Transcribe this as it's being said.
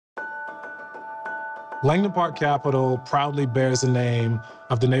Langdon Park Capital proudly bears the name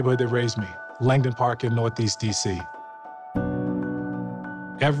of the neighborhood that raised me, Langdon Park in Northeast DC.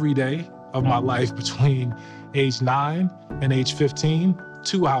 Every day of my life between age 9 and age 15,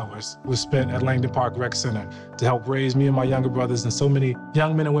 2 hours was spent at Langdon Park Rec Center to help raise me and my younger brothers and so many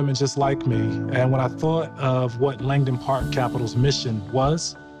young men and women just like me. And when I thought of what Langdon Park Capital's mission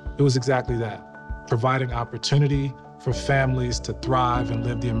was, it was exactly that, providing opportunity for families to thrive and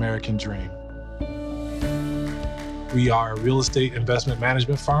live the American dream. We are a real estate investment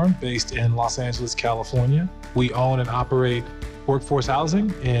management firm based in Los Angeles, California. We own and operate workforce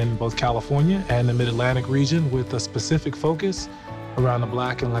housing in both California and the Mid-Atlantic region with a specific focus around the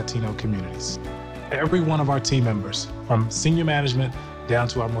Black and Latino communities. Every one of our team members, from senior management down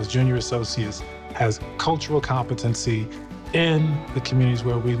to our most junior associates, has cultural competency in the communities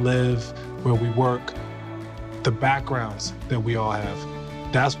where we live, where we work, the backgrounds that we all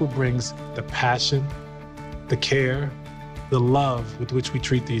have. That's what brings the passion, the care, the love with which we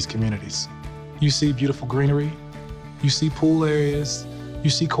treat these communities. You see beautiful greenery, you see pool areas, you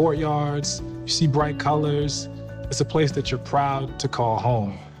see courtyards, you see bright colors. It's a place that you're proud to call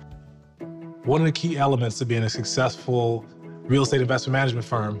home. One of the key elements of being a successful real estate investment management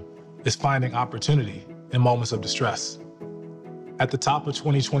firm is finding opportunity in moments of distress. At the top of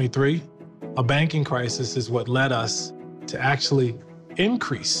 2023, a banking crisis is what led us to actually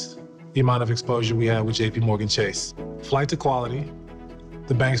increase the amount of exposure we have with JPMorgan Chase. Flight to quality,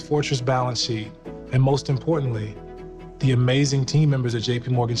 the bank's fortress balance sheet, and most importantly, the amazing team members at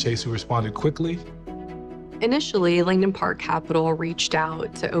JPMorgan Chase who responded quickly. Initially, Langdon Park Capital reached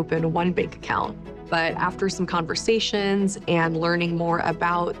out to open one bank account, but after some conversations and learning more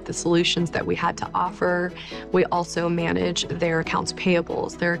about the solutions that we had to offer, we also manage their accounts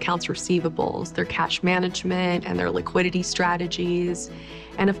payables, their accounts receivables, their cash management, and their liquidity strategies,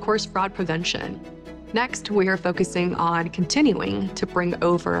 and of course, fraud prevention. Next, we are focusing on continuing to bring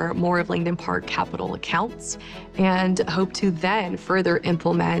over more of Langdon Park Capital accounts and hope to then further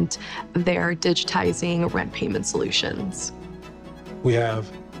implement their digitizing rent payment solutions. We have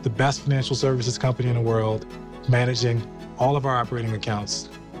the best financial services company in the world managing all of our operating accounts.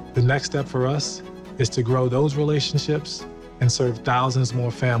 The next step for us is to grow those relationships and serve thousands more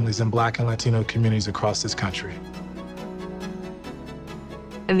families in Black and Latino communities across this country.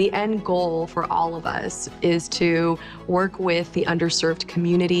 And the end goal for all of us is to work with the underserved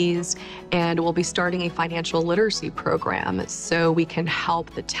communities, and we'll be starting a financial literacy program so we can help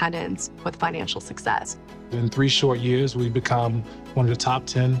the tenants with financial success. In 3 short years, we've become one of the top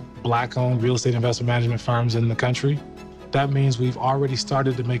 10 Black-owned real estate investment management firms in the country. That means we've already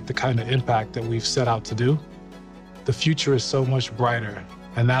started to make the kind of impact that we've set out to do. The future is so much brighter,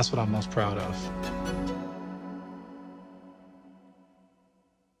 and that's what I'm most proud of.